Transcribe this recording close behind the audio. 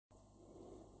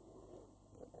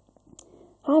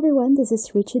Hi everyone, this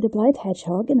is Richie the Blind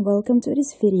Hedgehog and welcome to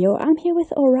this video. I'm here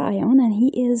with Orion and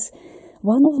he is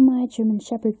one of my German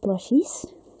Shepherd plushies.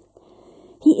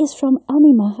 He is from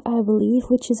Anima, I believe,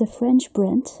 which is a French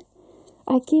brand.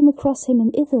 I came across him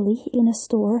in Italy in a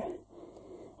store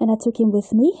and I took him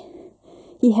with me.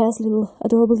 He has little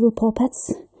adorable little paw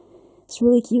pads. It's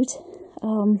really cute.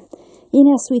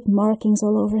 He has sweet markings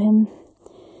all over him.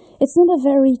 It's not a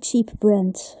very cheap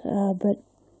brand, but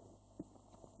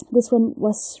this one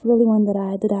was really one that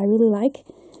I really like.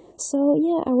 So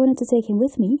yeah, I wanted to take him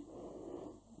with me.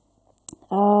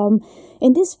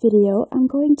 In this video, I'm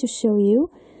going to show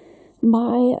you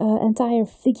my entire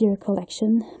figure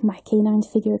collection, my canine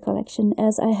figure collection,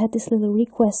 as I had this little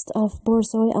request of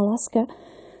Borzoi, Alaska,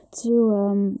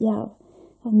 to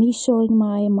of me showing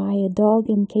my dog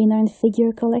and canine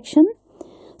figure collection.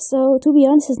 So to be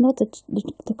honest, it's not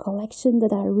the collection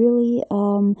that I really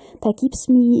that keeps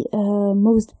me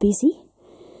most busy.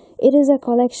 It is a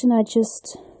collection I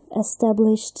just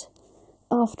established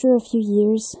after a few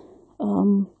years,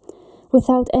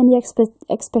 without any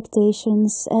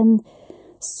expectations, and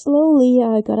slowly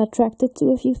I got attracted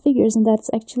to a few figures, and that's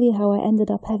actually how I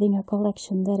ended up having a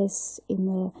collection. That is in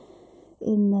a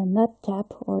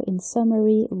nutcap, or in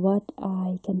summary, what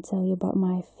I can tell you about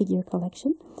my figure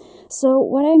collection. So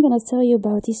what I'm going to tell you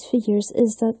about these figures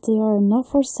is that they are not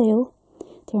for sale,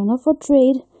 they are not for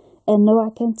trade, and no, I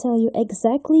can tell you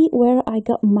exactly where I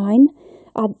got mine.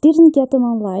 I didn't get them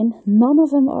online, none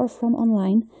of them are from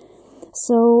online.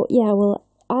 So yeah, well,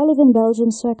 I live in Belgium,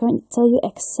 so I can't tell you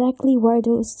exactly where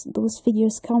those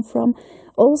figures come from.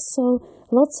 Also,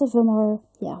 lots of them are,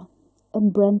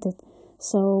 unbranded.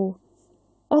 So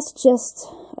that's just,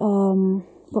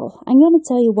 well, I'm going to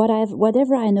tell you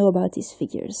whatever I know about these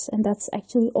figures, and that's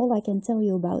actually all I can tell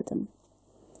you about them.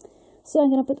 So I'm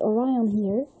going to put Orion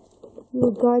here.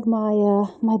 He'll guard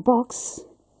my box.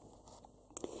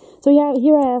 So yeah,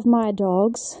 here I have my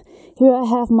dogs. Here I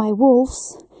have my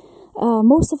wolves.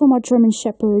 Most of them are German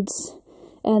Shepherds,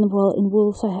 and well, in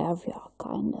wolves I have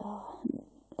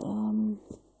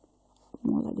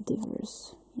more like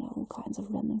divers, all kinds of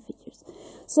random figures.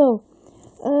 So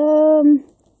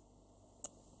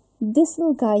this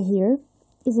little guy here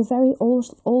is a very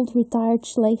old retired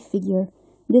Schleich figure.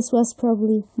 This was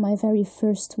probably my very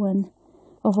first one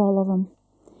of all of them.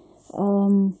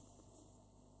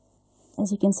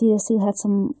 As you can see, they still had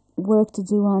some work to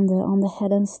do on the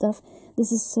head and stuff.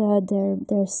 This is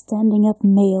their standing up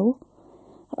male.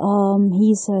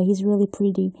 He's really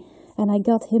pretty, and I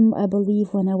got him, I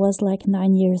believe, when I was like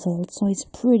 9 years old, so he's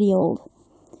pretty old.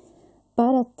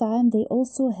 By that time, they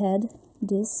also had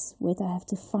this. Wait, I have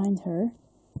to find her.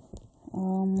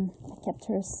 I kept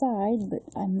her aside, but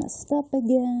I messed up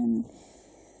again.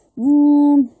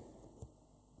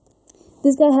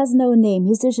 This guy has no name.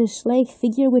 He's just a Schleich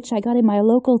figure, which I got in my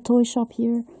local toy shop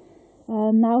here.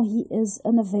 Now he is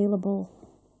unavailable.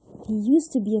 He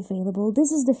used to be available.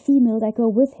 This is the female that go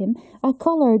with him. I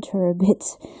colored her a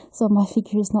bit, so my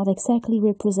figure is not exactly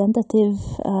representative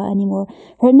anymore.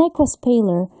 Her neck was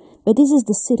paler, but this is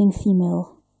the sitting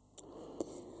female.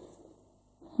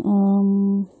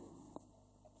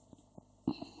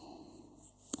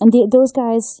 And those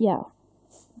guys,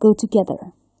 go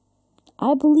together.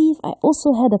 I believe I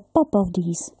also had a pup of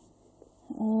these.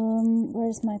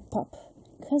 Where's my pup?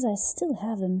 Because I still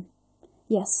have him.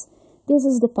 Yes, this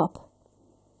is the pup.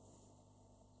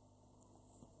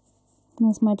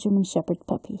 That's my German Shepherd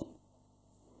puppy.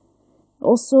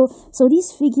 Also, so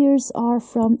these figures are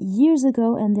from years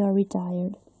ago and they are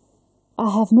retired. I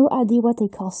have no idea what they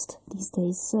cost these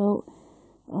days. So,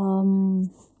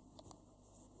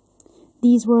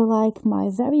 these were like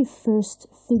my very first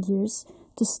figures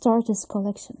to start this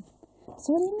collection.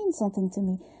 So they mean something to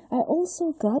me. I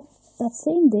also got, that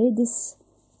same day, this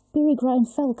peregrine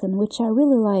falcon, which I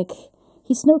really like.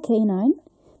 He's no canine,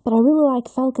 but I really like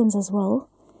falcons as well.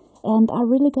 And I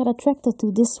really got attracted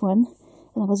to this one,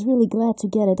 and I was really glad to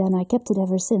get it, and I kept it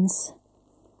ever since.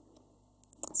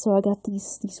 So I got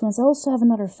these ones. I also have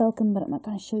another falcon, but I'm not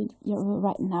going to show you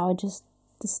right now. I just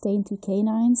to stay into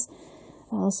canines.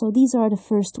 So these are the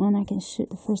first ones I can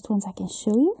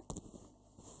show you.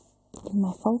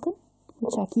 My falcon,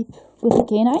 which I keep with the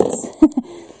canines.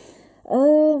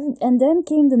 And then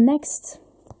came the next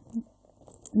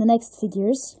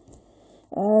figures,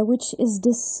 which is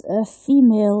this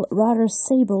female, rather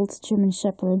sabled German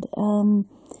Shepherd. Oh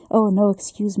no,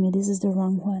 excuse me, this is the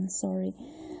wrong one, sorry.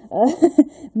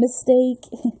 Mistake.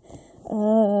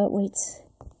 Wait.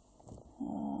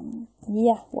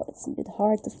 Well, it's a bit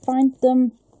hard to find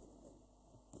them.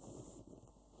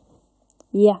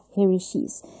 Yeah, here she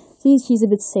is. See, she's a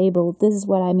bit sabled. This is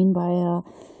what I mean by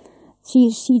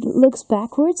She looks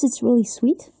backwards. It's really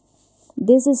sweet.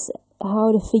 This is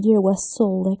how the figure was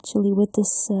sold, actually, with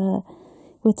this fur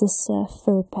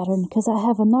pattern, because I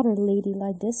have another lady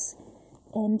like this,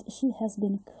 and she has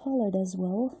been colored as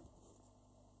well.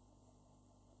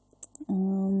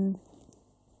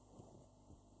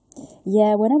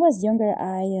 Yeah, when I was younger,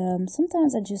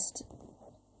 sometimes I just,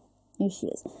 here she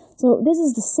is. So this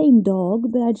is the same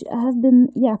dog, but I have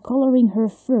been, yeah, coloring her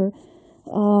fur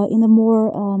in a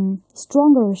more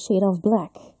stronger shade of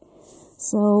black.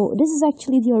 So this is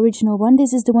actually the original one.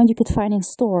 This is the one you could find in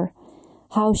store,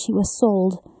 how she was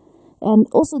sold. And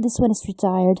also this one is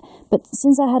retired. But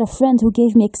since I had a friend who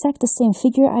gave me exact the same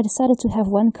figure, I decided to have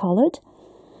one colored.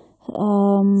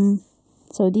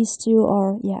 So these two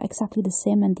are, yeah, exactly the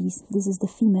same, and this is the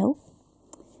female.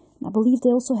 I believe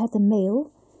they also had the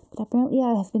male, but apparently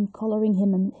I have been coloring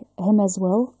him as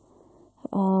well.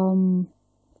 So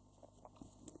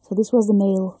this was the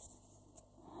male.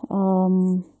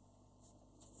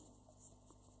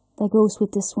 That goes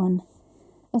with this one.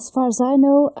 As far as I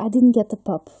know, I didn't get the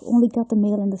pup. Only got the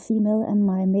male and the female, and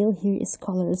my male here is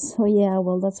colored. So yeah,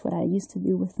 well, that's what I used to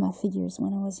do with my figures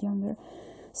when I was younger.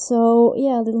 So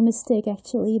yeah, a little mistake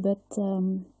actually, but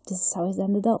this is how it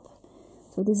ended up.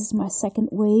 So this is my second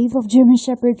wave of German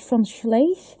Shepherd from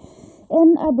Schleich,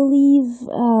 and I believe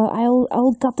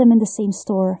I'll got them in the same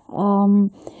store,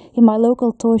 in my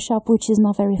local toy shop, which is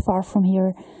not very far from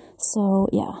here. So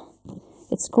yeah,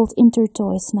 it's called Inter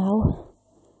Toys now.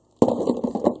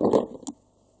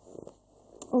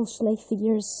 All Schleich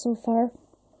figures so far.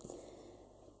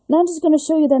 Now I'm just going to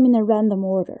show you them in a random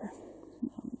order.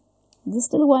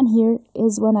 This little one here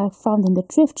is one I found in the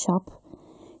thrift shop.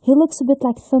 He looks a bit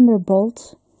like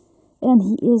Thunderbolt, and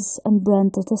he is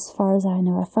unbranded as far as I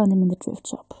know. I found him in the thrift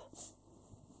shop.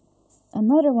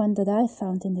 Another one that I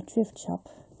found in the thrift shop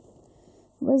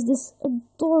was this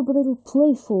adorable little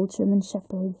playful German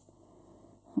Shepherd.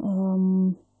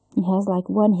 He has like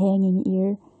one hanging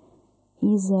ear.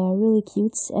 He's really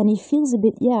cute, and he feels a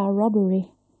bit, yeah,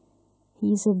 rubbery.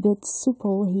 He's a bit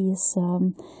supple. He's,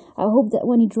 I hope that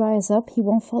when he dries up, he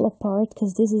won't fall apart,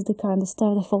 because this is the kind of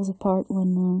stuff that falls apart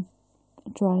when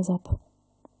it dries up.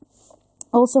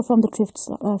 Also from the thrift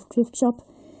shop,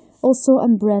 also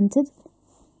unbranded.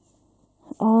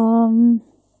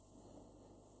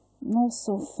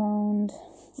 Also found,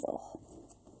 well,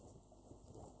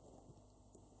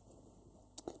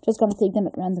 just gonna take them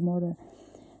at random order.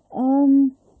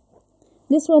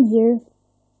 This one here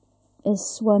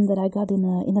is one that I got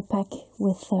in a pack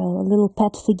with little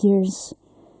pet figures,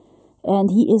 and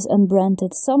he is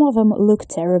unbranded. Some of them look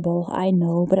terrible, I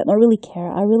know, but I don't really care.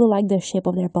 I really like the shape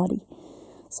of their body,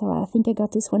 so I think I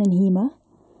got this one in HEMA.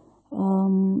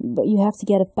 But you have to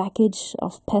get a package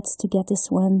of pets to get this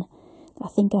one. I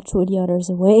think I threw the others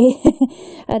away.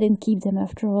 I didn't keep them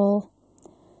after all.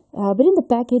 But in the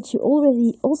package, you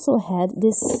already also had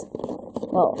this,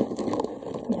 well,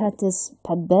 you had this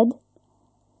pet bed.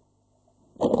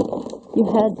 You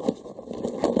had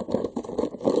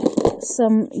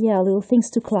some, yeah, little things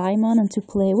to climb on and to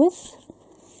play with.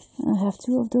 I have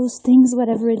two of those things,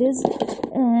 whatever it is.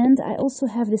 And I also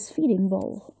have this feeding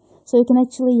bowl. So you can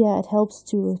actually, yeah, it helps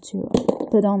to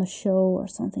put on a show or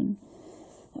something.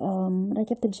 But I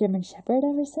kept the German Shepherd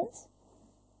ever since.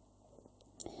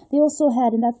 They also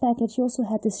had, in that package, you also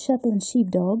had this Shetland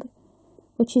sheepdog,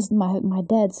 which is my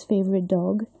dad's favorite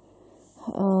dog.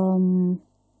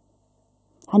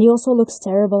 And he also looks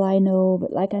terrible, I know,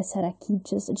 but like I said, I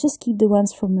just keep the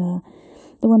ones from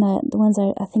the ones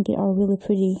I think are really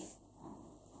pretty.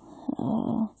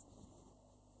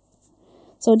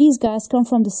 So these guys come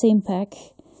from the same pack,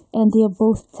 and they are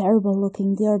both terrible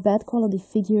looking. They are bad quality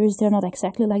figures. They're not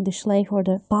exactly like the Schleich or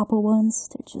the Papa ones.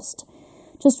 They're just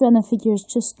random figures,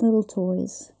 just little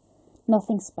toys.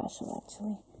 Nothing special,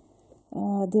 actually.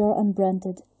 They are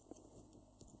unbranded.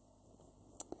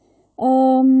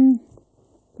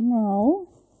 No.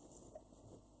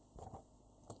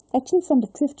 Actually, from the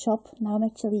thrift shop. Now I'm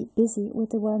actually busy with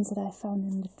the ones that I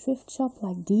found in the thrift shop,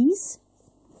 like these.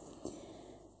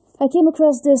 I came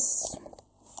across this,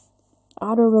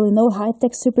 I don't really know,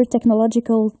 high-tech, super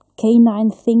technological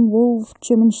canine thing, wolf,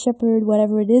 German Shepherd,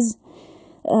 whatever it is.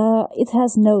 It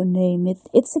has no name.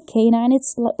 It's a canine.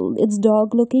 It's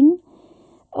dog looking.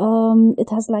 It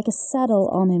has like a saddle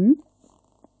on him.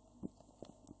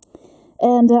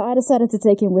 And I decided to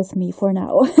take him with me for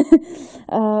now.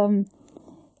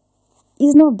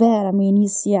 He's not bad. I mean,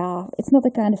 it's not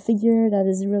the kind of figure that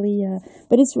is really,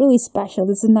 but it's really special.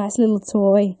 It's a nice little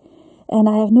toy. And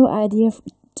I have no idea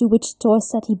to which toy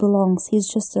set he belongs. He's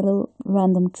just a little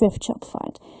random thrift shop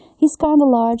find. He's kind of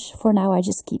large. For now, I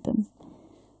just keep him.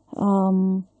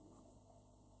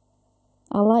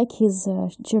 I like his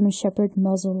German Shepherd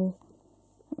muzzle.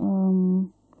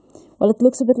 Well, it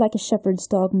looks a bit like a shepherd's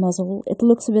dog muzzle. It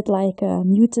looks a bit like a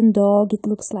mutant dog. It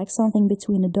looks like something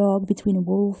between a dog, between a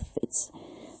wolf. It's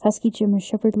husky German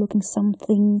Shepherd looking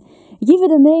something. Give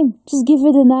it a name. Just give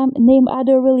it a name. I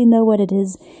don't really know what it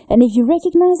is. And if you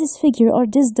recognize this figure or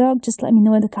this dog, just let me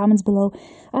know in the comments below.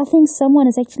 I think someone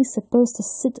is actually supposed to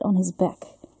sit on his back.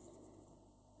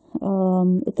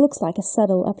 It looks like a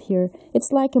saddle up here.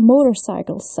 It's like a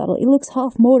motorcycle saddle. It looks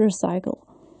half motorcycle.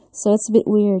 So it's a bit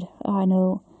weird, I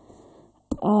know.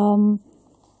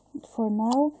 For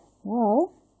now,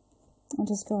 well, I'm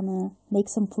just gonna make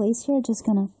some place here. Just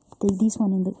gonna take these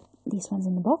ones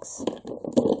in the box.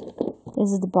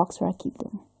 This is the box where I keep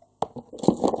them.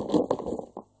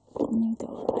 There you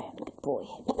go, Ryan, good boy.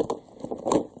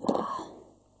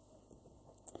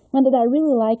 One that I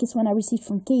really like is one I received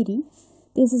from Katie.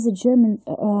 This is a German,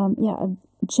 a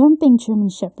jumping German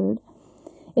Shepherd.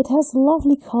 It has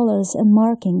lovely colors and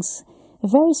markings.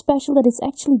 Very special that it's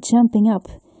actually jumping up.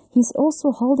 He's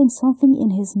also holding something in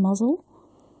his muzzle.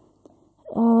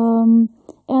 And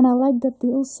I like that they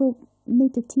also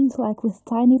made the teeth like with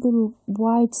tiny little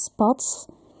white spots.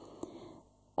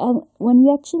 And when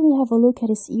you actually have a look at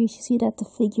his ears, you see that the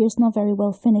figure is not very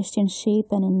well finished in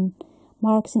shape and in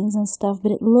markings and stuff,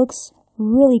 but it looks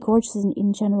really gorgeous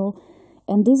in general.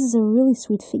 And this is a really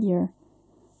sweet figure.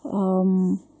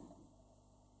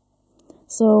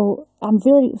 So I'm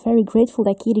very, very grateful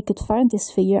that Katie could find this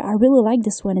figure. I really like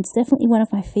this one. It's definitely one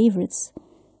of my favorites.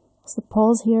 There's the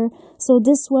paws here. So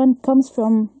this one comes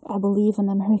from, I believe, an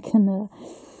American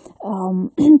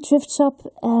thrift shop,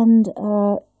 and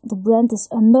the brand is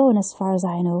unknown as far as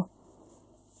I know.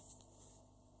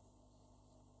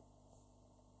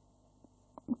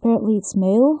 Apparently it's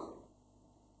male.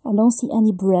 I don't see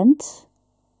any brand.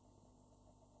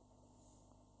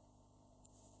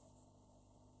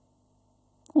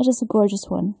 It's just a gorgeous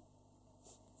one.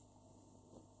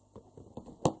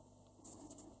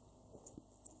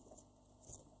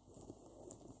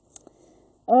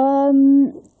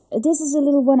 This is a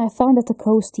little one I found at the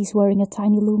coast. He's wearing a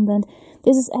tiny loom band.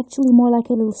 This is actually more like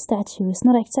a little statue. It's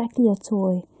not exactly a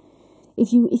toy.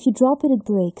 If you drop it, it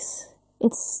breaks.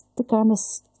 It's the kind of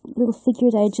little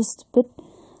figure that I just put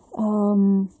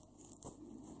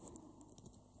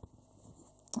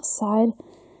aside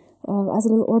as a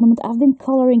little ornament. I've been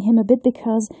coloring him a bit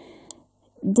because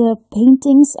the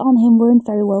paintings on him weren't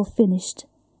very well finished.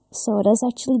 So that's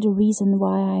actually the reason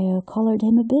why I colored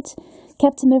him a bit.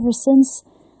 Kept him ever since.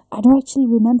 I don't actually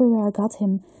remember where I got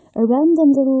him. A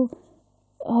random little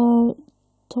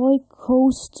toy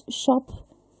coast shop.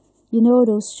 You know,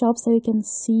 those shops that you can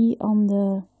see on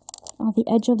the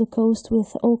edge of the coast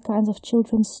with all kinds of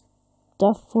children's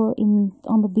stuff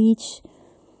on the beach.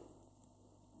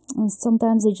 And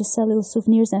sometimes they just sell little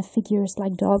souvenirs and figures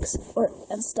like dogs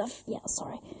and stuff. Yeah,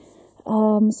 sorry.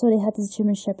 So they had this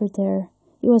German Shepherd there.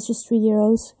 It was just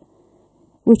 €3,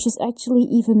 which is actually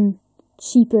even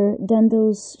cheaper than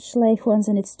those Schleich ones,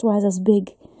 and it's twice as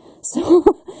big. So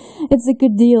it's a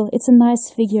good deal. It's a nice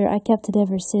figure. I kept it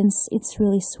ever since. It's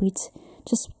really sweet.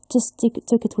 Just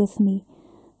took it with me.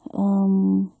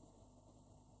 And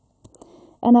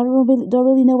I don't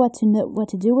really know what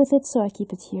to do with it, so I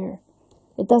keep it here.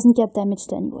 It doesn't get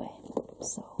damaged anyway.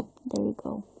 So there you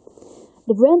go.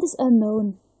 The brand is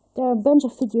unknown. There are a bunch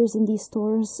of figures in these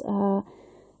stores, and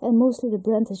mostly the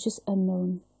brand is just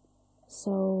unknown.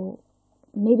 So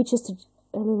maybe just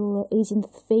a little Asian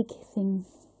fake thing.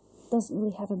 Doesn't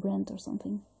really have a brand or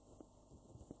something.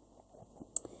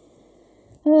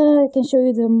 I can show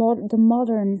you the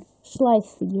modern Schleich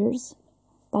figures.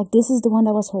 Like this is the one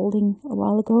I was holding a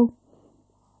while ago.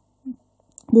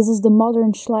 This is the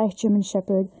modern Schleich German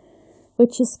Shepherd,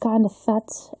 which is kind of fat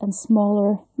and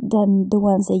smaller than the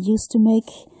ones they used to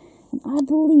make. And I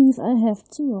believe I have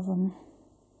 2 of them.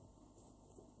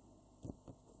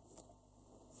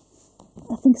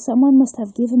 I think someone must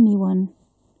have given me one,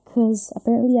 because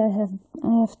apparently I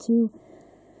have 2.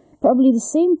 Probably the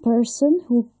same person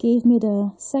who gave me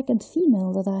the second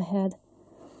female that I had.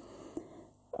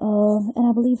 And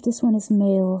I believe this one is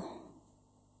male.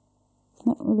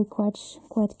 Not really quite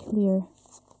clear.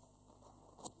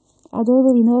 I don't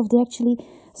really know if they actually,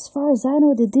 as far as I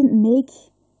know, they didn't make,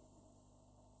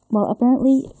 well,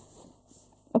 apparently,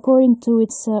 according to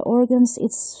its organs,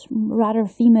 it's rather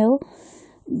female,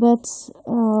 but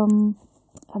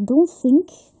I don't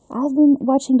think, I've been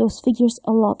watching those figures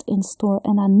a lot in store,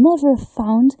 and I never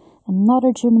found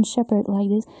another German Shepherd like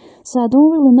this, so I don't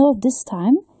really know if this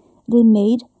time they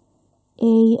made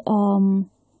a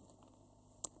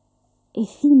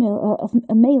female,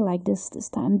 a male like this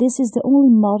time. This is the only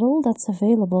model that's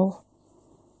available.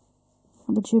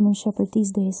 of a German Shepherd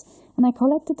these days. And I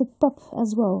collected the pup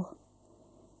as well.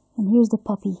 And here's the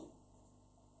puppy.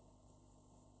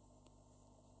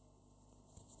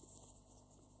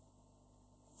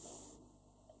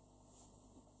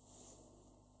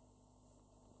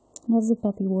 That's the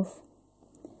puppy wolf.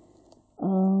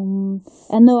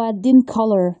 And no, I didn't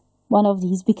color one of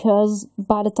these because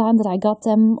by the time that I got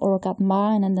them, or got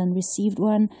mine and then received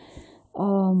one,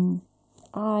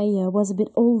 I was a bit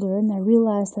older, and I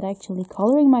realized that actually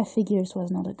coloring my figures was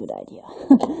not a good idea.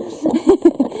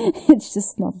 It's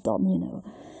just not done, you know.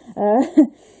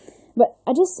 But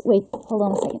I just, wait, hold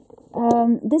on a second.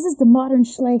 This is the modern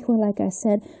Schleichwehr, like I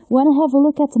said. Want to have a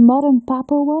look at the modern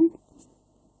Papo one?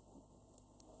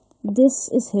 This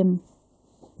is him.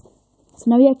 So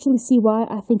now you actually see why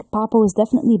I think Papo is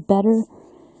definitely better.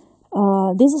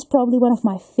 This is probably one of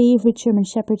my favorite German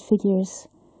Shepherd figures.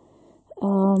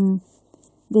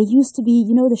 They used to be,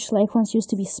 you know, the Schleich ones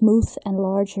used to be smooth and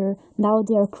larger. Now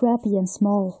they are crappy and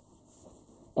small.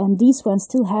 And these ones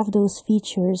still have those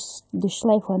features the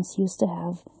Schleich ones used to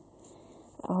have.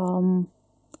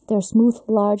 They're smooth,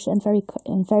 large, and very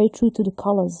true to the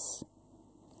colors.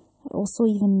 Also,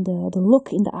 even the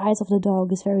look in the eyes of the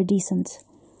dog is very decent.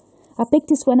 I picked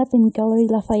this one up in Galerie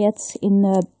Lafayette in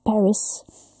Paris.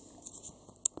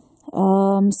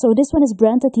 So this one is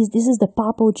branded. This is the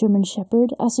Papo German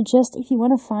Shepherd. I suggest if you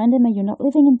want to find him and you're not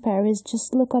living in Paris,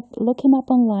 just look him up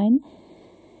online.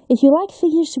 If you like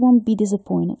figures, you won't be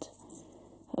disappointed.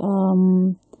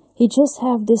 He just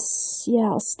have this,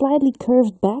 slightly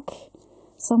curved back.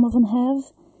 Some of them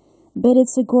have. But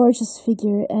it's a gorgeous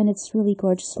figure, and it's really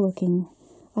gorgeous looking.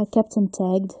 I kept him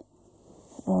tagged.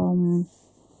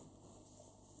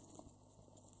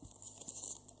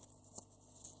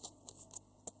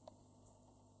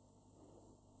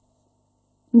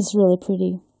 He's really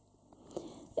pretty.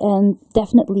 And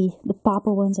definitely, the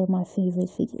Papo ones are my favorite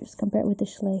figures, compared with the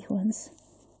Schleich ones.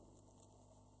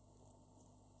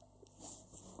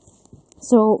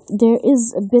 So, there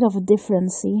is a bit of a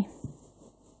difference, see?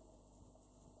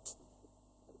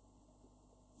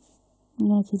 I'm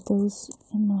gonna keep those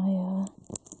in my,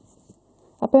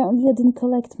 Apparently I didn't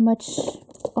collect much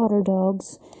other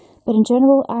dogs, but in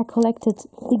general I collected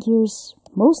figures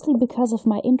mostly because of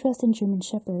my interest in German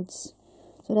Shepherds.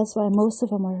 So that's why most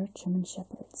of them are German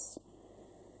Shepherds.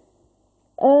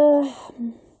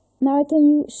 Now I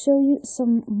can show you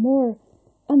some more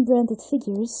unbranded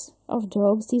figures of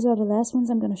dogs. These are the last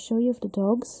ones I'm gonna show you of the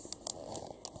dogs.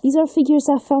 These are figures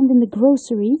I found in the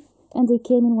grocery, and they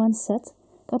came in one set.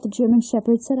 Got the German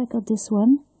Shepherd set, I got this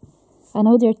one. I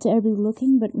know they're terribly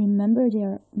looking, but remember they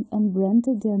are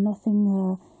unbranded, they're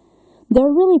nothing,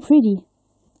 they're really pretty.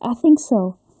 I think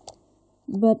so.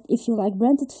 But if you like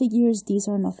branded figures, these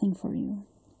are nothing for you.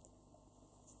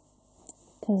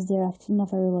 Because they're actually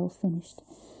not very well finished.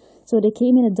 So they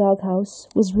came in a doghouse,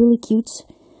 was really cute.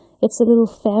 It's a little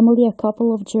family, a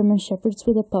couple of German Shepherds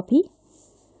with a puppy.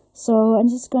 So I'm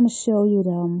just gonna show you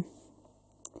them.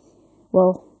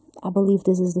 Well, I believe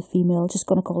this is the female. Just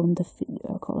gonna call her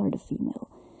the female.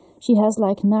 She has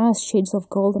like nice shades of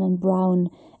golden and brown,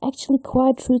 actually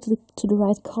quite true to the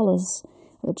right colors.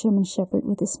 A German Shepherd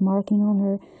with this marking on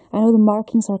her. I know the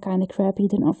markings are kind of crappy;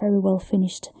 they're not very well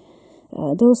finished.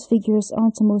 Those figures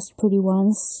aren't the most pretty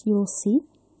ones, you'll see.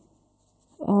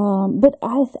 But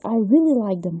I really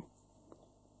like them.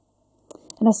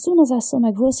 And as soon as I saw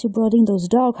my grocery brought in those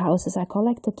dog houses, I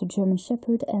collected the German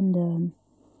Shepherd and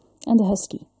the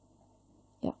Husky.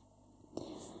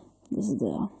 This is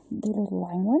the little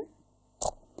line one.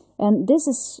 And this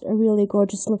is a really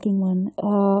gorgeous looking one.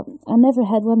 I never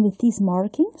had one with these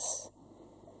markings.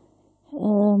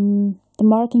 The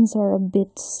markings are a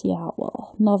bit,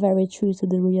 not very true to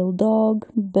the real dog,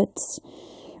 but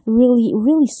really,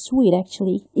 really sweet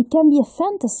actually. It can be a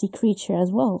fantasy creature as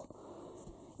well.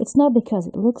 It's not because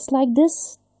it looks like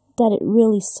this that it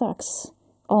really sucks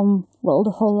on,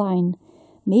 the whole line.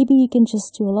 Maybe you can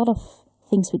just do a lot of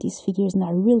things with these figures, and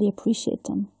I really appreciate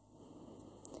them.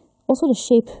 Also the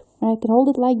shape, when I can hold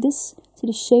it like this, see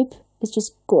the shape is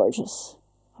just gorgeous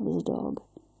of this dog.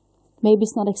 Maybe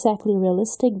it's not exactly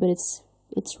realistic, but it's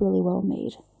really well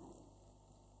made.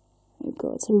 There you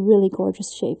go, it's a really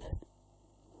gorgeous shape.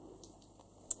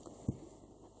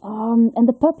 And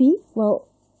the puppy,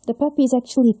 the puppy is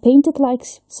actually painted like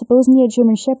supposedly a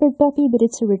German Shepherd puppy, but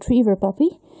it's a retriever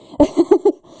puppy.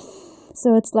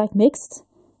 So it's like mixed.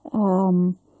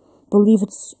 Believe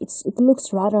it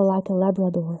looks rather like a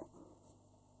Labrador.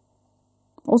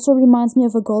 Also reminds me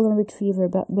of a golden retriever,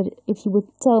 but if you would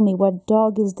tell me what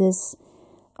dog is this,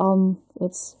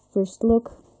 let's first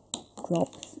look. Crap.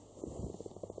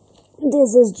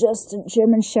 This is just a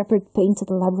German Shepherd painted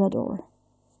Labrador.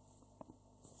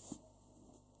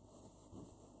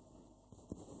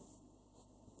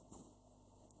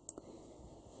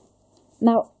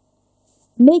 Now,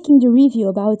 making the review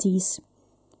about these,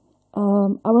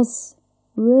 I was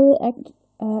really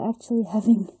actually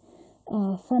having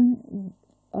fun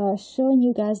showing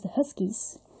you guys the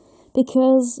Huskies,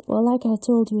 because, well, like I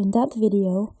told you in that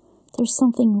video, there's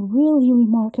something really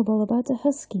remarkable about the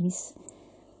Huskies.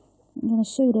 I'm gonna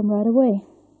show you them right away.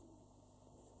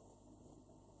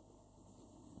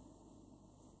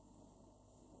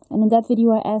 And in that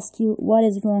video, I asked you what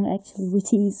is wrong actually with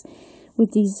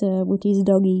these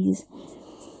doggies.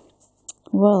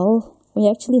 Well, when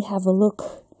you actually have a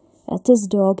look at this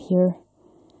dog here,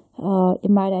 you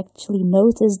might actually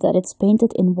notice that it's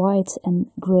painted in white and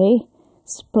gray,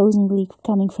 supposedly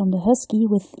coming from the Husky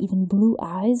with even blue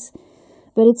eyes.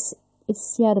 But it's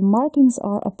the markings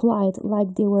are applied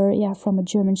like they were from a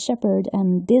German Shepherd,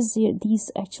 and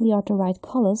these actually are the right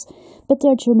colors, but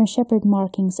they're German Shepherd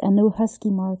markings and no Husky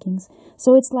markings.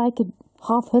 So it's like a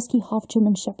half Husky, half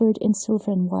German Shepherd in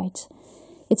silver and white.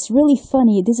 It's really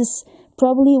funny. This is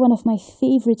probably one of my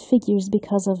favorite figures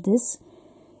because of this.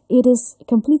 It is a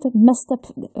complete messed up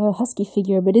Husky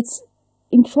figure, but it's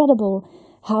incredible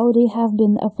how they have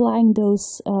been applying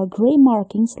those gray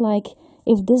markings, like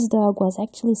if this dog was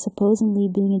actually supposedly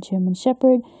being a German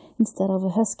Shepherd instead of a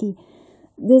Husky.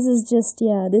 This is just,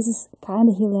 this is kind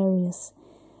of hilarious.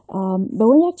 But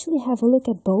when you actually have a look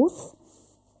at both,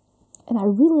 and I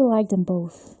really like them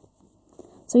both.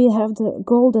 So you have the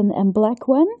golden and black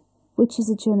one, which is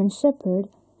a German Shepherd,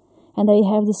 and then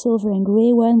you have the silver and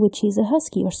gray one, which is a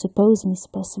Husky, or supposedly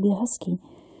supposed to be a Husky.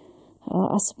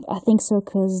 I think so,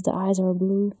 because the eyes are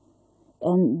blue,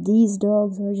 and these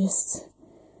dogs are just...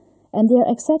 And they're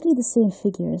exactly the same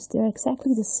figures. They're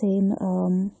exactly the same.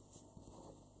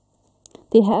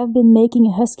 They have been making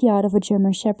a Husky out of a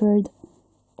German Shepherd,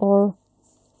 or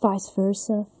vice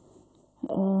versa.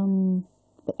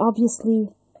 But obviously,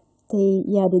 they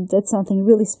did something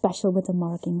really special with the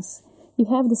markings. You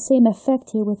have the same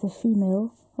effect here with the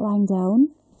female lying down.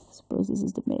 I suppose this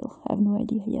is the male. I have no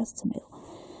idea. Yes, it's a male.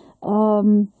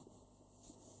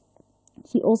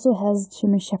 She also has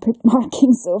German Shepherd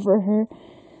markings over her.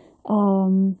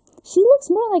 She looks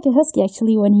more like a Husky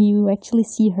actually when you actually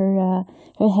see her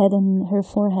head and her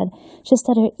forehead. Just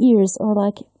that her ears are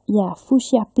like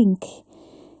fuchsia pink,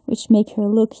 which make her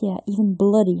look even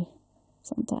bloody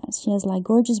sometimes. She has like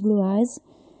gorgeous blue eyes,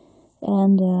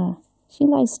 and she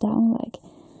lies down like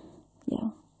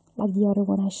the other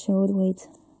one I showed. Wait,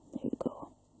 there you go.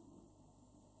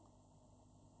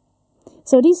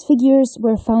 So these figures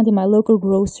were found in my local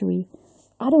grocery.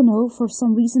 I don't know, for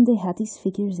some reason they had these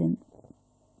figures in.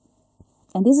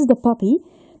 And this is the puppy,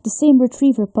 the same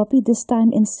retriever puppy, this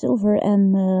time in silver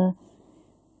and,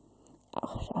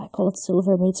 I call it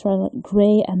silver, but it's rather like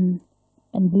gray and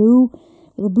blue,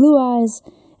 with blue eyes,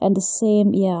 and the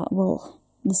same,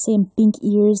 the same pink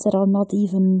ears that are not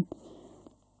even,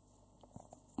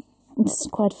 it's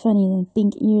quite funny, the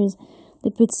pink ears.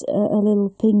 They put a little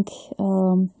pink,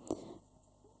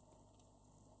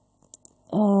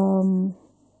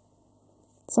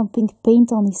 some pink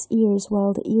paint on his ears,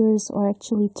 while the ears are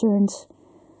actually turned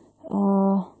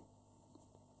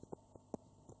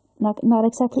not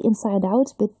exactly inside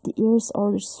out, but the ears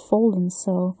are just folded,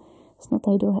 so it's not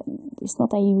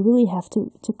that you really have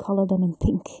to color them in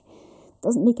pink. It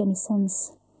doesn't make any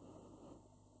sense.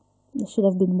 They should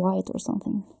have been white or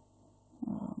something.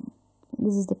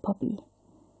 This is the puppy.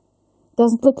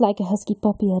 Doesn't look like a Husky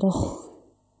puppy at all.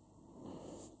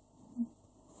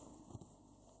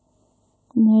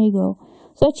 There you go.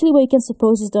 So actually what you can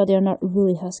suppose is that they're not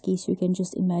really Huskies. You can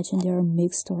just imagine they're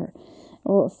mixed or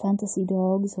fantasy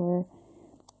dogs, or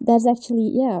that's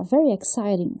actually very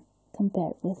exciting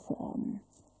compared with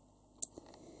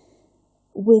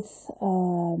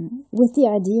the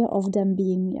idea of them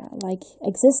being like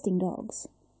existing dogs.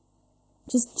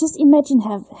 Just imagine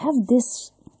have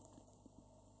this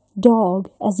dog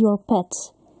as your pet.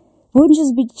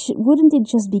 Wouldn't it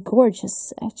just be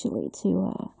gorgeous actually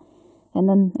to and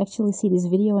then actually see this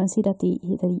video and see that he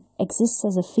exists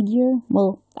as a figure?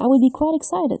 Well, I would be quite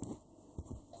excited.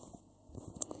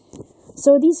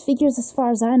 So these figures, as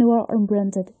far as I know, are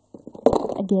unbranded.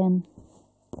 Again,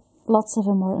 lots of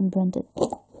them are unbranded.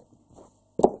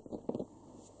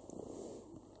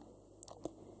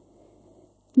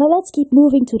 Now let's keep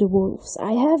moving to the wolves.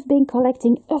 I have been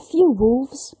collecting a few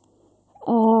wolves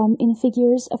in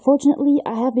figures. Unfortunately,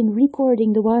 I have been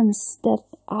recording the ones that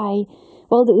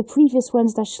the previous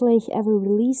ones that Schleich ever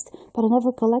released, but I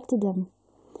never collected them.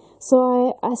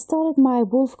 So I started my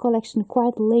wolf collection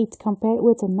quite late compared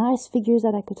with the nice figures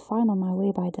that I could find on my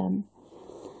way by then.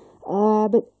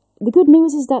 But the good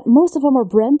news is that most of them are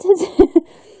branded.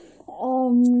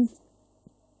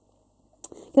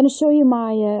 Gonna show you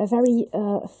my very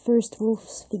first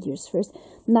wolf figures first.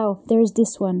 Now, there's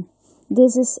this one.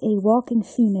 This is a walking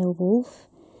female wolf,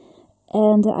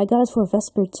 and I got it for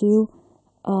Vesper too.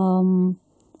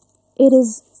 It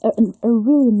is a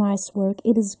really nice work.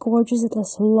 It is gorgeous. It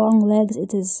has long legs.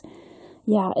 It is,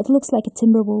 yeah, it looks like a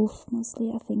timber wolf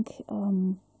mostly, I think.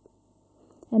 And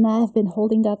I have been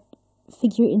holding that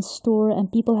figure in store,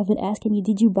 and people have been asking me,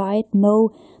 did you buy it?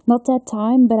 No, not that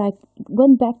time, but I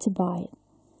went back to buy it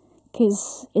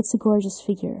because it's a gorgeous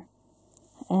figure.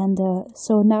 And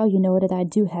so now you know that I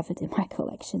do have it in my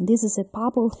collection. This is a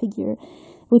Papo figure,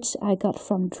 which I got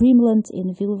from Dreamland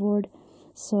in Vilvoorde.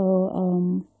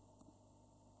 So,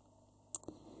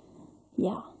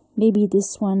 yeah, maybe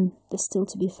this one is still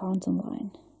to be found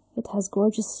online. It has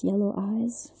gorgeous yellow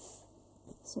eyes.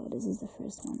 So this is the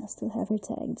first one. I still have her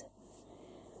tagged.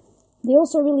 They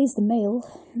also released the male,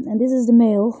 and this is the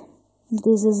male.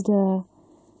 This is the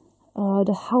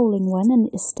howling one, and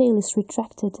his tail is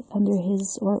retracted under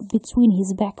his, or between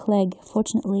his back leg,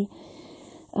 fortunately.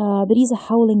 But he's a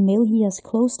howling male. He has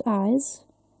closed eyes.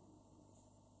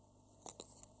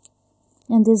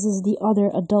 And this is the other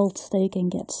adult that you can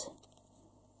get.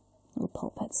 Little paw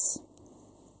pets.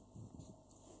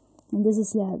 And this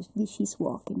is, yeah, she's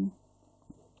walking.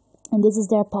 And this is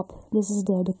their pup. This is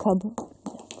the cub.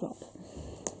 Yeah, drop.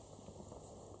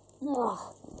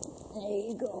 Ah, there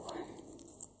you go.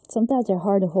 Sometimes they're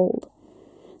hard to hold.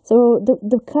 So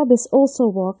the cub is also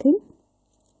walking.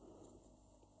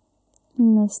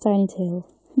 Nice tiny tail.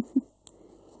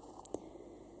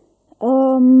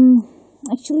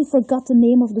 Actually forgot the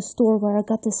name of the store where I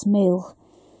got this male.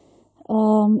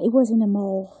 It was in a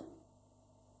mall.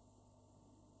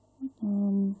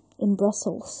 In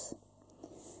Brussels.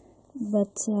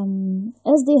 But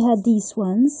as they had these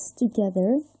ones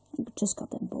together, I just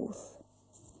got them both.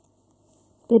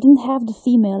 They didn't have the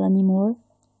female anymore.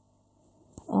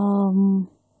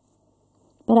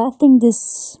 But I think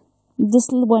this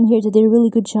little one here, they did a really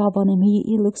good job on him.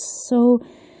 He looks so...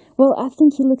 Well, I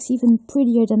think he looks even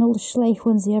prettier than all the Schleich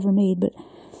ones they ever made, but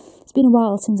it's been a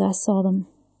while since I saw them.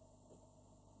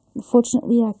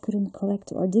 Unfortunately, I couldn't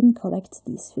collect, or didn't collect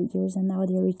these figures, and now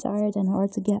they're retired and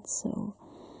hard to get, so...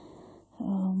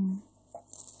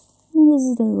 this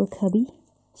is the little cubby.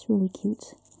 It's really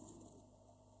cute.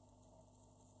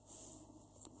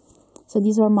 So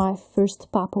these are my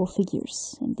first Papo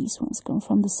figures, and these ones come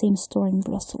from the same store in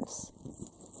Brussels.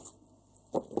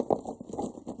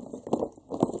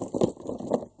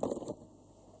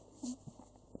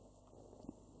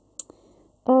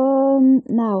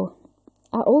 Now,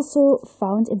 I also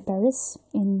found in Paris,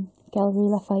 in Galerie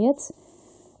Lafayette,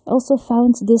 also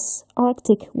found this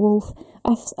Arctic wolf.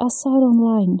 I saw it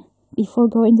online before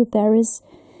going to Paris,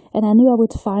 and I knew I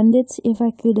would find it if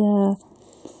I could,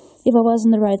 if I was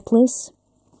in the right place.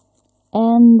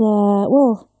 And,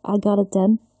 well, I got it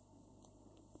then.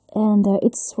 And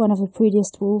it's one of the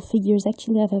prettiest wolf figures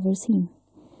actually I've ever seen.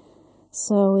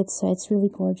 So it's really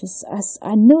gorgeous. As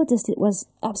I noticed it was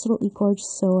absolutely gorgeous,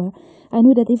 so I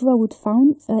knew that if I would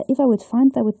find it,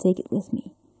 I would take it with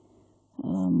me.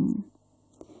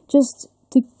 Just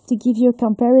to give you a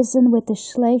comparison with the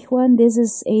Schleich one, this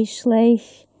is a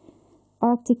Schleich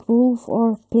Arctic wolf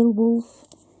or pale wolf.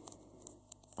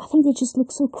 I think they just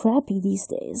look so crappy these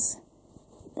days.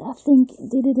 I think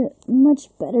they did a much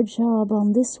better job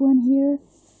on this one here.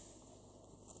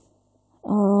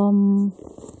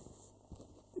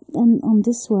 And on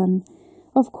this one.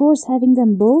 Of course, having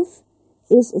them both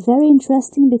is very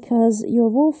interesting because your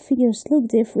wolf figures look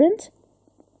different.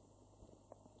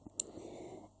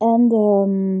 And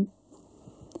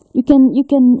you can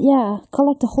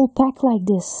collect a whole pack like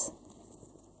this.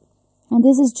 And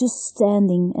this is just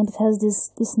standing, and it has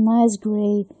this nice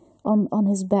gray on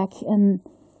his back. And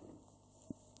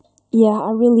yeah,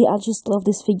 I just love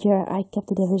this figure. I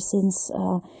kept it ever since.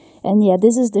 And yeah,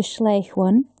 this is the Schleich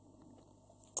one,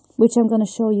 which I'm gonna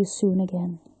show you soon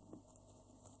again.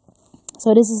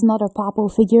 So this is another Papo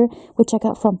figure, which I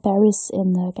got from Paris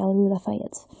in Galerie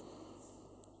Lafayette.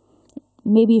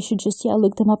 Maybe you should just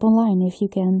look them up online if you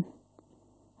can.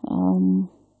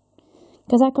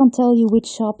 Because I can't tell you which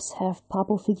shops have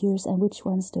Papo figures and which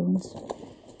ones don't.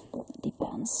 It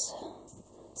depends.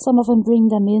 Some of them bring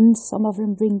them in, some of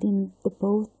them bring in the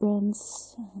both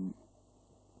brands.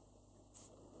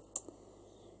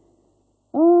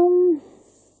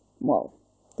 Well,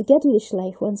 to get to the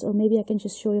Schleich ones, or maybe I can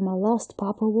just show you my last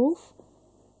Papo wolf.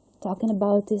 Talking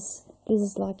about this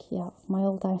is like, my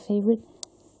all-time favorite.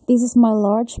 This is my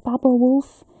large Papo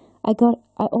wolf. I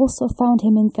also found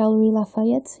him in Galerie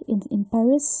Lafayette in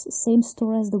Paris, same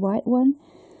store as the white one.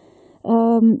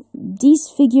 These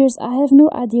figures, I have no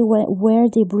idea where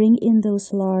they bring in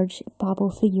those large Pabo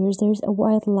figures. There's a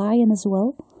white lion as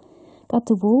well. Got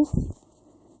the wolf.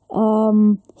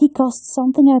 He cost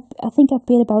something. I think I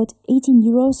paid about 18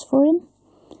 euros for him.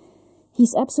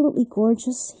 He's absolutely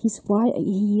gorgeous. He's white.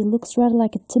 He looks rather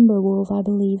like a timber wolf, I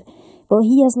believe. Well,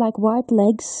 he has like white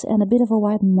legs and a bit of a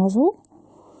white muzzle,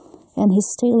 and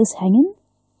his tail is hanging.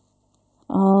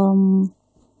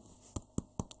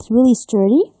 It's really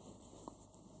sturdy.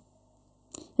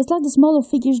 It's like the smaller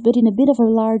figures, but in a bit of a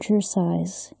larger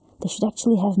size. They should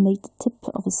actually have made the tip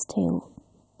of his tail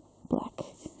black.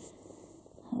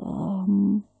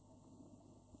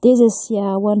 This is,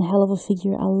 yeah, one hell of a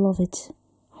figure. I love it.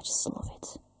 I just love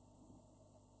it.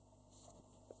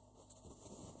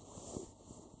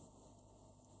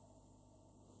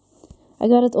 I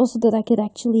got it also that I could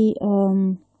actually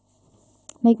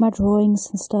make my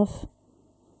drawings and stuff.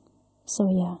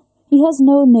 So yeah, he has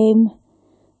no name.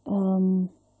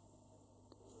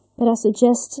 But I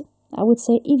would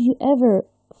say, if you ever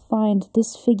find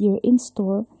this figure in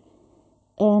store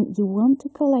and you want to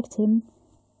collect him,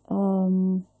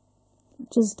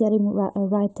 just get him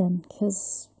right then,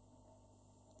 because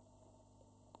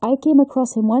I came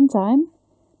across him one time,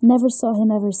 never saw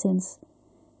him ever since.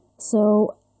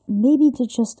 So maybe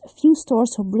there's just a few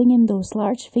stores who bring him those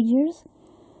large figures.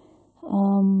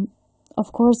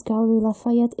 Of course, Galerie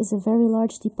Lafayette is a very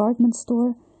large department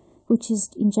store, which is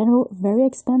in general very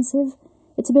expensive.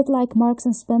 It's a bit like Marks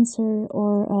and Spencer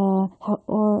or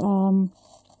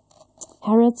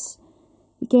Harrods.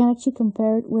 You can actually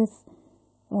compare it with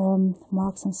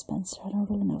Marks and Spencer. I don't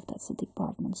really know if that's a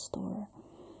department store.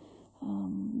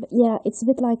 But yeah, it's a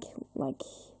bit like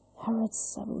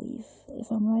Harrods, I believe,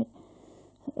 if I'm right.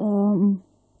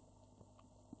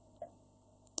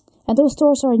 And those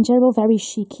stores are in general very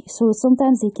chic, so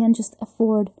sometimes they can just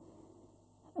afford,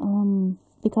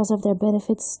 because of their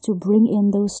benefits, to bring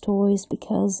in those toys,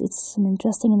 because it's an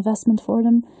interesting investment for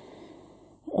them.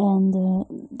 And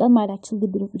that might actually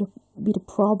be the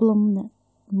problem, that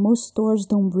most stores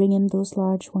don't bring in those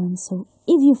large ones. So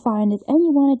if you find it and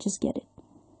you want it, just get it.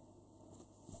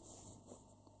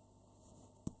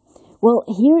 Well,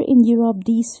 here in Europe,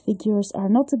 these figures are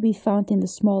not to be found in the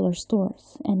smaller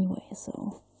stores anyway,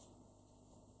 so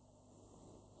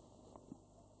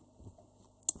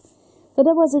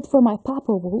that was it for my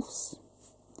Papa wolves.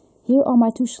 Here are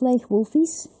my two Schleich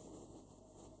wolfies.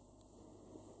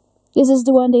 This is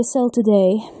the one they sell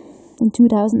today, in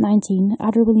 2019. I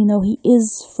don't really know. He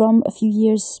is from a few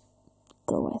years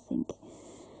ago, I think.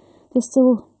 He's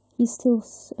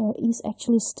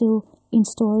actually still in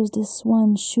stores. This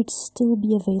one should still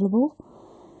be available.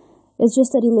 It's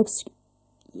just that he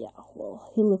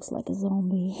looks like a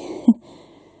zombie.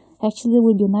 Actually, it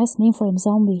would be a nice name for him,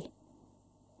 Zombie.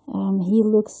 He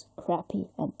looks crappy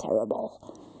and terrible.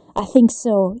 I think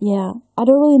so, yeah. I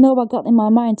don't really know what got in my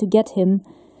mind to get him.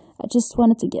 I just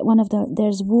wanted to get one of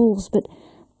there's wolves, but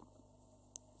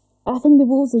I think the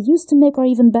wolves they used to make are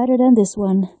even better than this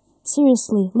one.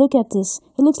 Seriously, look at this.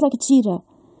 He looks like a cheetah.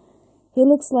 He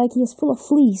looks like he is full of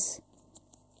fleas.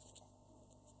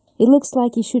 It looks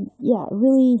like he should,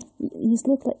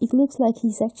 it looks like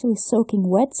he's actually soaking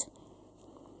wet.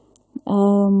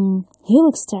 He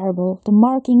looks terrible. The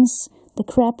markings, the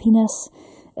crappiness,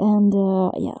 and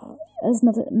it's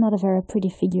not a very pretty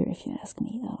figure, if you ask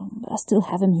me. But I still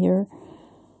have him here,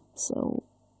 so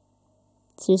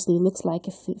seriously, it looks like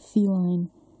a feline.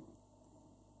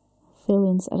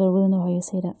 Felines, I don't really know how you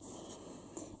say that.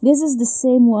 This is the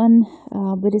same one,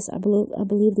 but I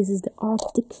believe this is the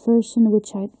Arctic version,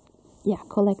 which I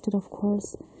collected, of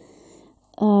course.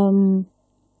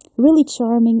 Really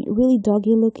charming, really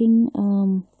doggy looking.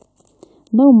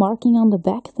 No marking on the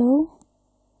back though.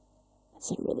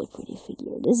 It's a really pretty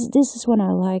figure. This is one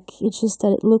I like. It's just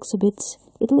that it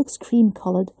looks cream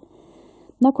colored.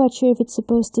 Not quite sure if it's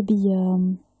supposed to be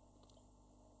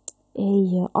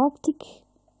a Arctic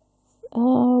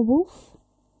wolf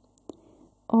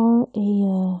or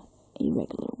a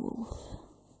regular wolf.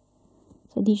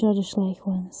 So these are the Schleich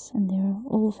ones, and they're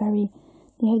all they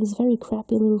have this very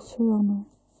crappy little fur on them.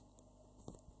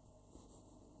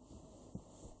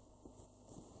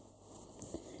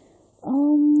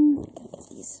 Gotta get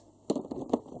these.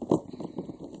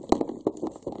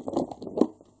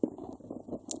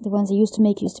 The ones I used to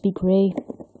make used to be grey,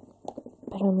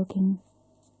 better looking.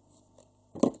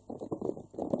 There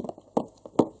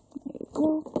you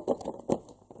go.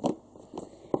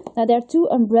 Now there are two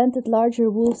unbranded larger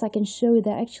wolves I can show you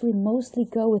that actually mostly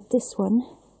go with this one.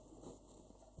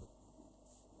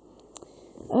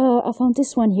 I found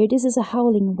this one here. This is a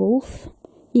howling wolf.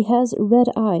 He has red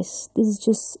eyes. This is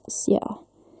just,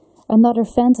 another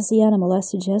fantasy animal, I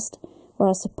suggest, or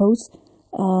I suppose.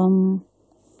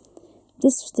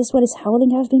 This one is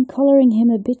howling. I've been coloring him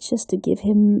a bit just to give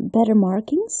him better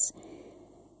markings.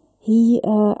 He's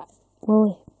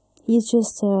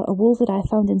just a wolf that I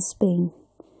found in Spain.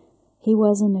 He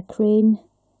was in a crane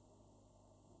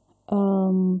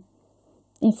in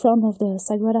front of the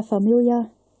Sagrada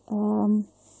Familia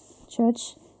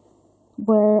church,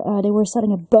 where they were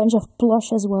selling a bunch of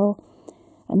plush as well.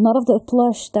 And none of the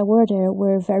plush that were there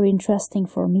were very interesting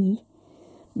for me.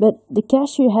 But the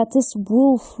cashier had this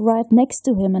wolf right next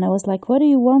to him, and I was like, what do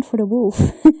you want for the wolf?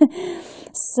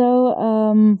 So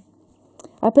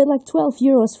I paid like 12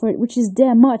 euros for it, which is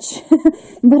damn much.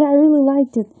 But I really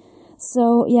liked it.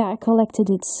 So yeah, I collected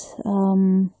it.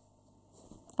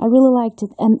 I really liked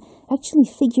it. And actually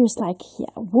figures like,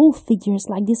 wolf figures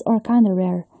like this are kind of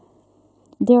rare.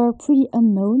 They are pretty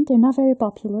unknown. They're not very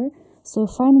popular. So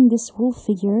finding this wolf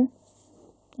figure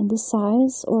in this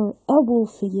size, or a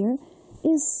wolf figure,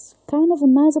 is kind of a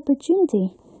nice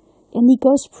opportunity. And he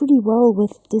goes pretty well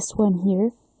with this one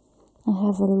here. I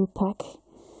have a little pack.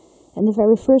 And the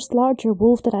very first larger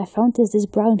wolf that I found is this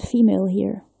brown female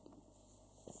here.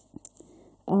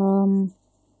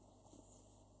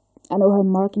 I know her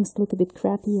markings look a bit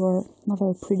crappy or not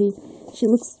very pretty. She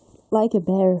looks like a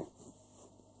bear.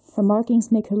 Her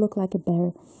markings make her look like a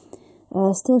bear.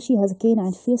 Still, she has a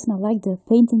canine face, and I like the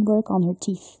painting work on her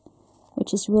teeth,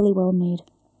 which is really well made.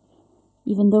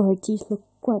 Even though her teeth look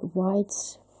quite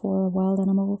white for a wild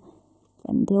animal,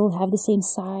 and they all have the same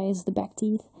size, the back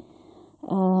teeth.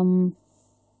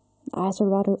 Eyes are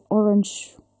rather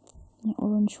orange,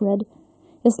 red.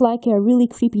 It's like a really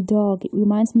creepy dog. It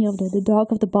reminds me of the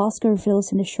dog of the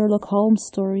Baskervilles in the Sherlock Holmes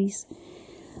stories.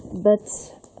 But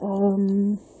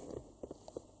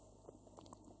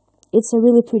it's a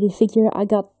really pretty figure. I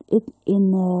got it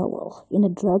in a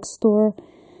drugstore,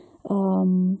 a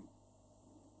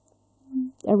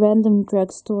random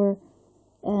drugstore,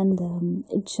 and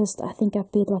I think I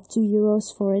paid like 2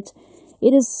 euros for it.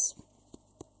 It is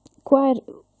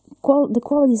the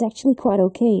quality is actually quite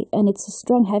okay, and it's a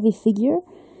strong, heavy figure.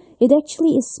 It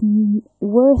actually is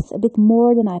worth a bit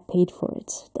more than I paid for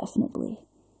it, definitely.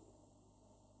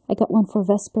 I got one for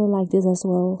Vesper like this as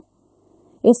well.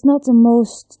 It's not the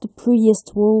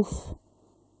prettiest wolf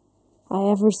I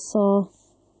ever saw,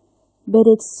 but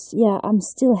I'm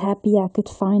still happy I could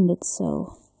find it,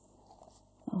 so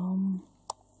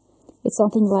it's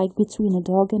something like between a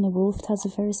dog and a wolf. It has a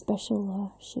very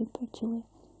special shape, actually.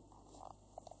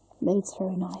 But it's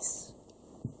very nice.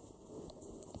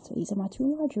 So these are my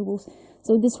two larger wolves.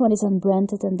 So this one is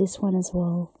unbranded, and this one as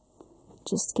well.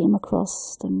 Just came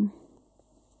across them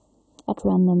at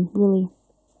random, really.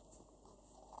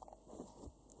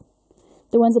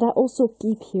 The ones that I also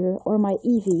keep here are my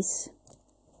Eevees,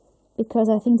 because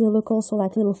I think they look also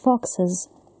like little foxes.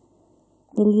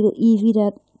 The little Eevee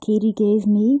that Katie gave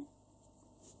me.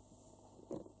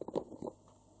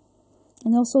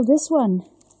 And also this one,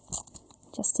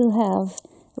 which I still have.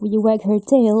 When you wag her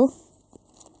tail,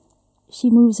 she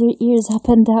moves her ears up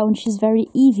and down. She's very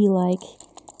Eevee-like.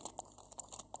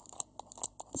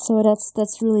 So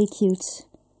that's really cute.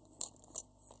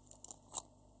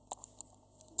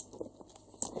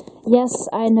 Yes,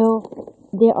 I know,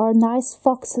 there are nice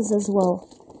foxes as well.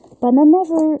 But I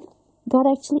never got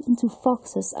actually into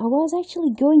foxes. I was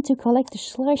actually going to collect the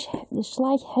Schleich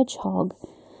hedgehog.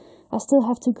 I still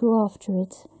have to go after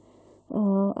it.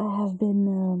 I have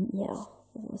been, later.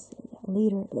 I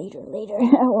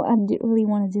really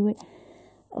want to do it.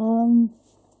 And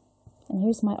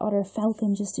here's my other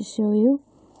falcon just to show you.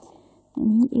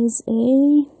 And he is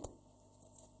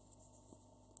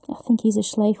I think he's a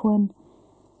Schleich one.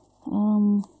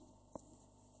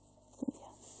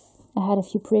 I had a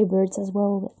few prey birds as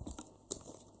well, but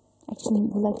actually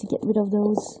would like to get rid of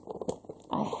those.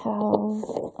 I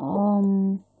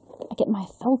get my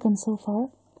falcon so far.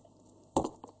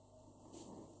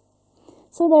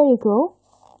 So there you go.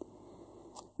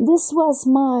 This was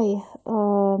my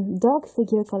dog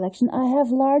figure collection. I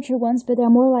have larger ones, but they're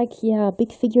more like,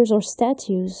 big figures or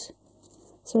statues.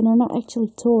 So they're not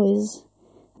actually toys.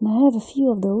 And I have a few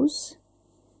of those,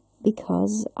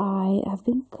 because I have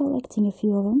been collecting a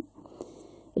few of them.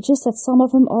 It's just that some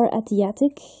of them are at the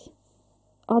attic,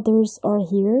 others are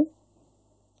here.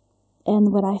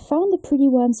 And when I found a pretty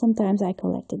one, sometimes I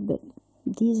collect it, but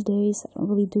these days I don't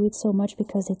really do it so much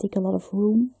because they take a lot of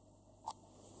room.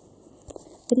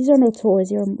 But these are no toys,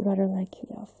 they're rather like,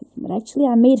 but actually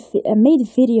I made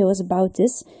videos about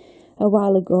this a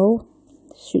while ago.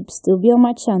 Should still be on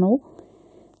my channel.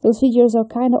 Those videos are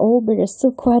kind of old, but they're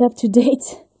still quite up to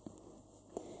date.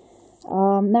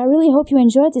 I really hope you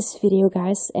enjoyed this video,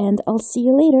 guys, and I'll see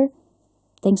you later.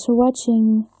 Thanks for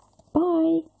watching.